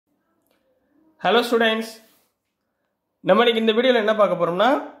Hello students, நம்ம இன்னைக்கு இந்த வீடியோல என்ன பார்க்க போறோம்னா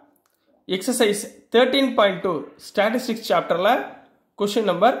exercise 13.2 statistics chapterல question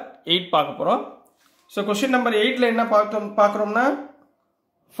number 8 பார்க்க போறோம். So question number 8ல என்ன பார்க்கறோம்னா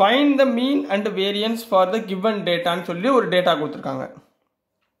find the mean and variance for the given data ன்னு சொல்லி ஒரு டேட்டா கொடுத்திருக்காங்க.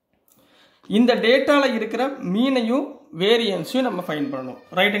 இந்த டேட்டால இருக்கிற மீனையும் வேரியன்ஸையும் நம்ம ஃபைண்ட் பண்ணனும்.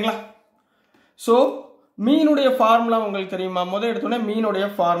 ரைட்டுங்களா? So மீனுடைய ஃபார்முலா உங்களுக்கு தெரியுமா? முதல்ல எடுத்தோனே மீனுடைய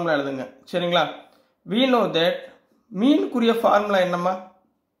ஃபார்முலா எழுதுங்க. சரிங்களா? We know that mean குரிய formula என்னமா?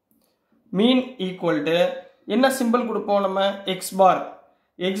 மீன் equal to என்ன சிம்பல் கொடுப்போம் நம்ம? x bar.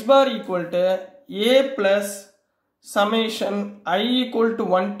 x bar equal to a plus summation I equal to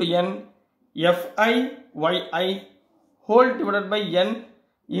 1 to n fi yi whole divided by n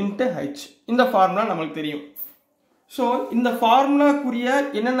into h. இந்த formula நமக்கு தெரியும். So இந்த formula குரிய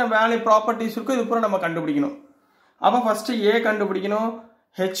என்னென்ன value properties இருக்கோ இது பூரா நம்ம கண்டுபிடிக்கணும். அப்ப ஃபர்ஸ்ட் a கண்டுபிடிக்கணும்,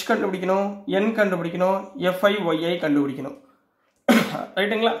 h கண்டுபிடிக்கணும், n கண்டுபிடிக்கணும், fi yi கண்டுபிடிக்கணும்.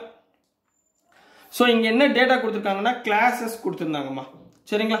 ரைட்டுங்களா? சோ இங்க என்ன டேட்டா கொடுத்திருக்காங்கன்னா கிளாसेस கொடுத்திருந்தாங்கமா.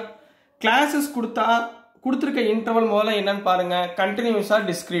 சரிங்களா? கிளாसेस கொடுத்திருக்க இன்டர்வல் முதல்ல என்னன்னு பாருங்க. கண்டினியூஸா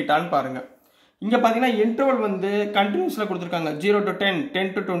டிஸ்கிரீட்டான்னு பாருங்க. இங்க பாத்தீங்கன்னா இன்டர்வல் வந்து கண்டினியூஸ்ல கொடுத்திருக்காங்க. 0 to 10,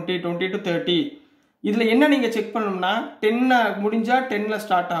 10 to 20, 20 to 30. இதுல என்ன நீங்க செக் பண்ணனும்னா 10 முடிஞ்சா 10ல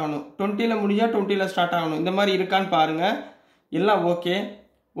ஸ்டார்ட் ஆகணும், 20ல முடிஞ்சா 20ல ஸ்டார்ட் ஆகணும். இந்த மாதிரி இருக்கான்னு பாருங்க. எல்லாம் ஓகே.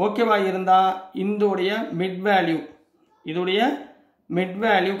 ஓகேவா இருந்தா இதோடைய மிட்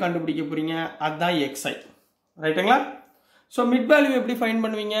வேல்யூ கண்டுபிடிக்க போறீங்க. அதான் xi. ரைட்டுங்களா? சோ மிட் வேல்யூ எப்படி ஃபைண்ட்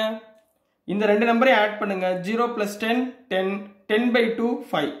பண்ணுவீங்க? இந்த ரெண்டு நம்பரை ஆட் பண்ணுங்க. 0 plus 10 10, 10 by 2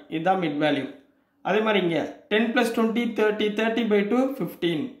 5. இதுதான் மிட் வேல்யூ. அதே மாதிரி இங்க 10 plus 20 30, 30 by 2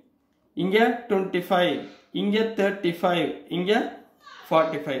 15. இங்க 25, இங்க 35, இங்க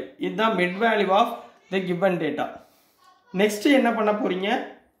 45. இதுதான் mid value of the given data. Next என்ன பண்ண போறீங்க?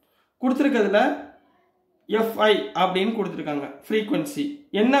 கொடுத்திருக்கிறதுல fi அப்படினு கொடுத்திருக்காங்க. frequency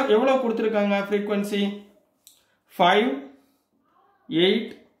என்ன எவ்வளவு கொடுத்திருக்காங்க? frequency 5 8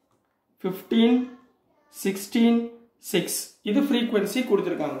 15 16 6. இது frequency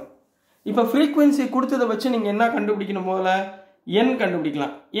கொடுத்திருக்காங்க. இப்போ frequency கொடுத்தத வச்சு நீங்க என்ன கண்டுபிடிக்கணும்? முதல்ல n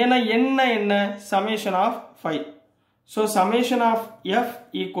கண்டுபிடிக்கலாம். ஏனா என்ன summation of 5. So summation of f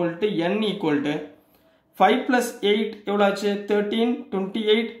equal to n equal to 5 plus 8 எவ்வளவு ஆச்சு? 13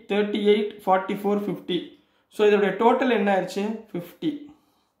 28 38 44 50. So இதோட டோட்டல் என்ன ஆச்சு? 50.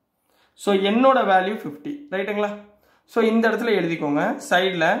 So n ஓட வேல்யூ 50. ரைட்டுங்களா? So இந்த இடத்துல எழுதிக்கோங்க.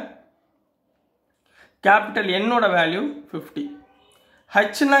 சைடுல கேபிட்டல் n ஓட வேல்யூ 50.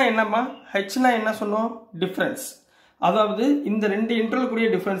 h னா என்னமா? h னா என்ன சொன்னோம்? டிஃபரன்ஸ். அதாவது இந்த ரெண்டு இன்டர்வல் கூடிய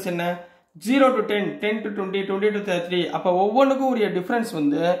டிஃபரன்ஸ் என்ன? 0 to 10, 10 to 20, 20 to 33. அப்ப ஒவ்வொன்றுக்கும் உரிய டிஃபரன்ஸ்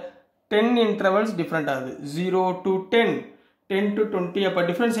வந்து 10 இன்டர்வல்ஸ் டிஃபரண்ட் ஆகுது. 0 to 10, 10 to 20. அப்ப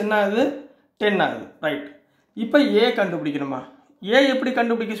டிஃபரன்ஸ் என்ன ஆகுது? 10 ஆகுது. ரைட். இப்போ a கண்டுபிடிக்கணுமா? a எப்படி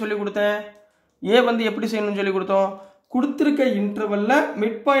கண்டுபிடிக்க சொல்லி கொடுத்தேன்? a வந்து எப்படி செய்யணும்னு சொல்லி கொடுத்தோம்? கொடுத்திருக்க இன்டர்வல்ல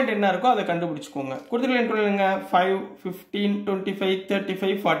மிட் பாயிண்ட் என்ன இருக்கோ அதை கண்டுபிடிச்சுக்கோங்க. கொடுத்திருக்க இன்டர்வல் என்னங்க? 5 15 25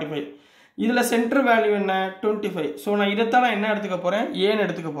 35 45. இதுல சென்டர் வேல்யூ என்ன? 25. சோ நான் இதைத்தான் நான் என்ன எடுத்துக்க போறேன்? ஏன்னு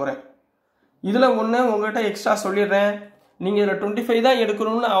எடுத்துக்க போறேன். இதுல ஒண்ணு உங்ககிட்ட எக்ஸ்ட்ரா சொல்லிடுறேன். நீங்க இதுல 25 தான்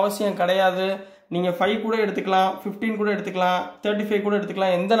எடுக்கணும்னு அவசியம் கிடையாது. நீங்க 5 கூட எடுத்துக்கலாம், 15 கூட எடுத்துக்கலாம், 35 கூட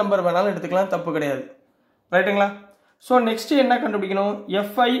எடுத்துக்கலாம், எந்த நம்பர் வேணாலும் எடுத்துக்கலாம், தப்பு கிடையாது. ரைட்டுங்களா? சோ நெக்ஸ்ட் என்ன கண்டுபிடிக்கணும்?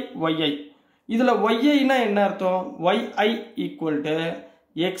 fi yi. இதுல yi னா என்ன அர்த்தம்? yi equal to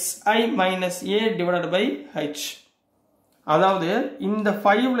xi minus a divided by h. அதாவது இந்த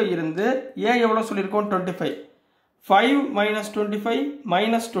 5ல இருந்து a எவ்வளவு சொல்லிருக்கோம்? 25. 5 minus 25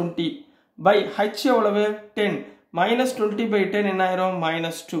 minus 20 by h எவ்வளவு? 10. minus 20 by 10 என்ன ஆயிரும்?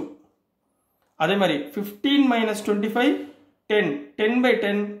 minus 2. அதே மாதிரி 15 minus 25 10. 10 by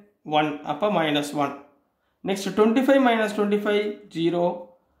 10 1. அப்ப minus 1. next 25 minus 25 0.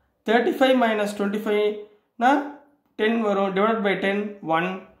 35 minus 25 னா 10 வரும். divided by 10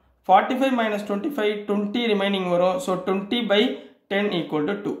 1. 45 minus 25 20 remaining வரும். so 20 by 10 equal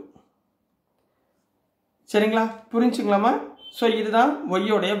to 2. சரிங்களா? புரிஞ்சுங்களாமா? so இதுதான்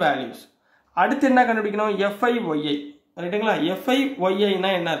y உடைய வேல்யூஸ். அடுத்து என்ன கண்டுபிடிக்கணும்? fi yi. ரைட்டுங்களா? fi yi னா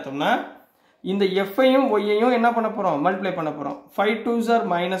என்ன அர்த்தம்னா இந்த fi யும் y யும் என்ன பண்ண போறோம்? மல்டிப்ளை பண்ண போறோம். 5 2s are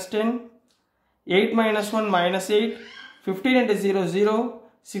minus 10, 8 minus 1 minus 8, 15 into 0 0,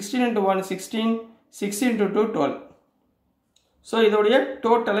 16 into 1 16, 6 into 2 12. So இதோடைய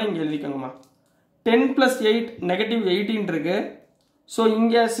டோட்டலை இங்க எழுதிக்கோங்கமா. 10 plus 8 negative 18 இருக்கு. சோ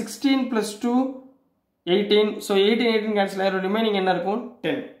இங்க 16 plus 2 18. சோ 18 கேன்சல் ஆயிரும். ரிமைனிங் என்ன இருக்கும்?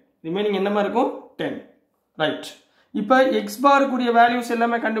 10. ரிமைனிங் என்னமா இருக்கும்? 10. ரைட். இப்போ x bar கூடிய வேல்யூஸ்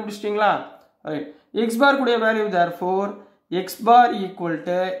எல்லாமே கண்டுபிடிச்சிட்டீங்களா? ரைட். x bar கூடிய value therefore x bar equal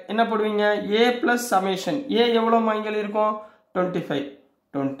to என்ன போடுவீங்க a plus summation a எவ்வளவு இங்க இருக்கும்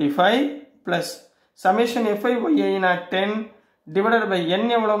 25 plus summation fi yi na 10 divided by n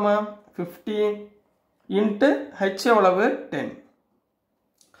எவ்வளவுமா 50 into h எவ்வளவு 10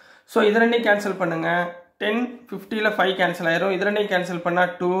 so இத ரெண்டையும் கேன்சல் பண்ணுங்க 10 50 ல 5 கேன்சல் ஆயிரும் இத ரெண்டையும் கேன்சல் பண்ணா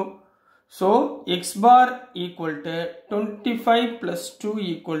 2 so x bar equal to 25 plus 2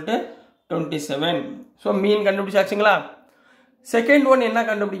 equal to 27 so mean கண்டுபிடிச்சாச்சுங்களா second one என்ன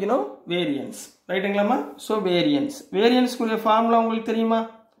கண்டுபிடிக்கணும் variance ரைட்டுங்களாமா so variance குரிய ஃபார்முலா உங்களுக்கு தெரியுமா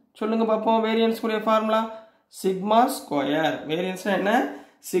சொல்லுங்க பாப்போம் variance குரிய formula sigma square variance என்ன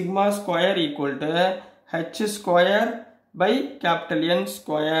sigma square equal to h square by capital N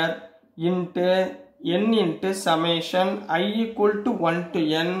square into n into summation I equal to 1 to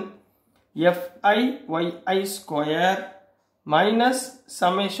n fi yi square minus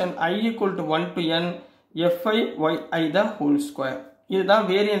summation I equal to 1 to n fi yi the whole square இதுதான்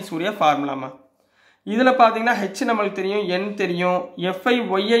variance உரிய ஃபார்முலாமா இதுல பாத்தீங்கன்னா h நமக்கு தெரியும் n தெரியும் fi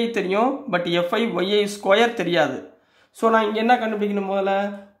yi தெரியும் but fi yi square தெரியாது so நான் இங்க என்ன கண்டுபிடிக்கணும் முதல்ல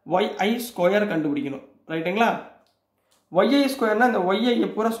yi ஸ்கொயர் கண்டுபிடிக்கணும் ரைட்டுங்களா yi ஸ்கொயர்னா அந்த yi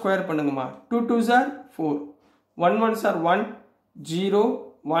பூரா square பண்ணுங்கமா 2 2s are 4 1 1s are 1 0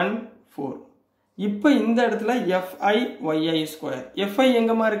 1 4 இப்போ இந்த இடத்துல fi yi ஸ்கொயர் fi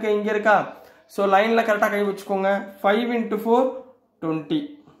எங்கமா இருக்கு இங்க இருக்கா சோ லைன்ல கரெக்ட்டா கை வச்சுக்கோங்க 5 into 4 20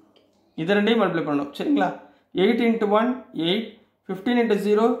 இத ரெண்டையும் மல்டிப்ளை பண்ணனும் சரிங்களா 8 into 1 8 15 into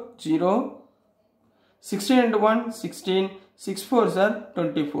 0 0 16 into 1 16 6 4s are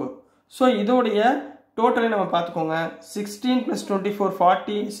 24 so இதோடைய டோட்டலை நம்ம பாத்துக்கோங்க 16 plus 24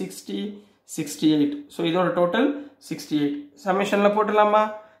 40 60 68 சோ இதோட டோட்டல் 68 சம்மேஷன்ல போடலாமா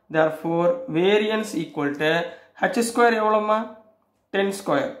therefore variance equal to h square எவ்வளவுமா 10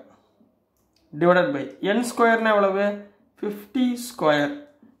 square divided by n square னா எவ்வளவு 50 square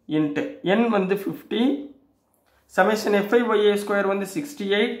into n வந்து 50 summation fi yi square வந்து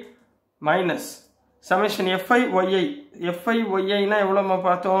 68 minus summation fi yi னா எவ்வளவுமா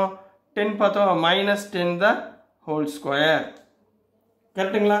பார்த்தோம் 10 பார்த்தோம் minus 10 the whole square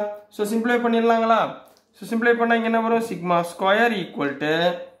கரெக்ட்டுங்களா சோ சிம்பிளை பண்ணிரலாங்களா சோ சிம்பிளை பண்ணா இங்க என்ன வரும் sigma square equal to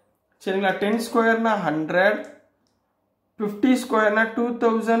சரிங்களா 10 square னா 100 50 square னா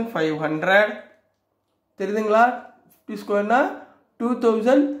 2500 தெரியுதுங்களா 50 square னா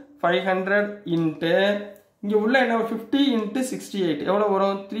 2500 into இங்க உள்ள என்ன 50 into 68 எவ்வளவு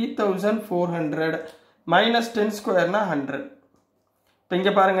வரும் 3400 minus 10 square னா 100 இப்போ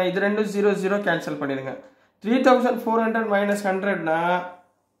இங்க பாருங்க இது ரெண்டும் 0 0 கேன்சல் பண்ணிடுங்க 3400 minus 100 னா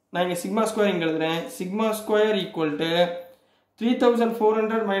நான் இங்க sigma square இங்க எழுதுறேன் sigma square equal to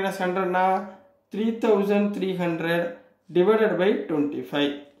 3400 minus 100 na 3300 divided by 25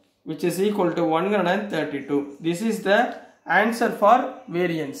 which is equal to 132 this is the answer for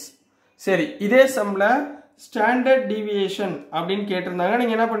variance சரி இதே சம்ல standard deviation அப்படினு கேட்டிருந்தாங்க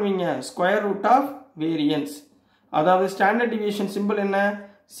நீங்க என்ன பண்ணுவீங்க square root of variance அதாவது standard deviation symbol என்ன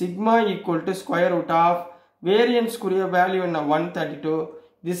sigma equal to square root of variance குரிய value என்ன 132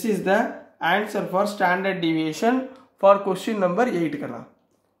 this is the answer for standard deviation for question number 8 கரலாம்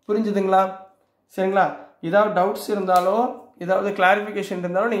புரிஞ்சுதுங்களா சரிங்களா ஏதாவது டவுட்ஸ் இருந்தாலோ ஏதாவது கிளாரிஃபிகேஷன்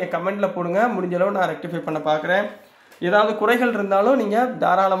இருந்தாலோ நீங்க கமெண்ட்ல போடுங்க முடிஞ்ச அளவு நான் ரெக்டிஃபை பண்ண பார்க்கறேன் ஏதாவது குறைகள் இருந்தாலோ நீங்க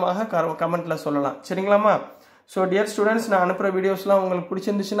தாராளமாக கமெண்ட்ல சொல்லலாம் சரிங்களாமா சோ டியர் ஸ்டூடண்ட்ஸ் நான் அனுப்புற வீடியோஸ்லாம் உங்களுக்கு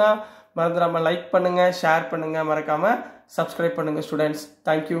பிடிச்சிருந்துச்சுனா மறந்துடாம லைக் பண்ணுங்க ஷேர் பண்ணுங்க மறக்காம Subscribe பண்ணுங்க ஸ்டூடண்ட்ஸ்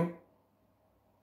thank you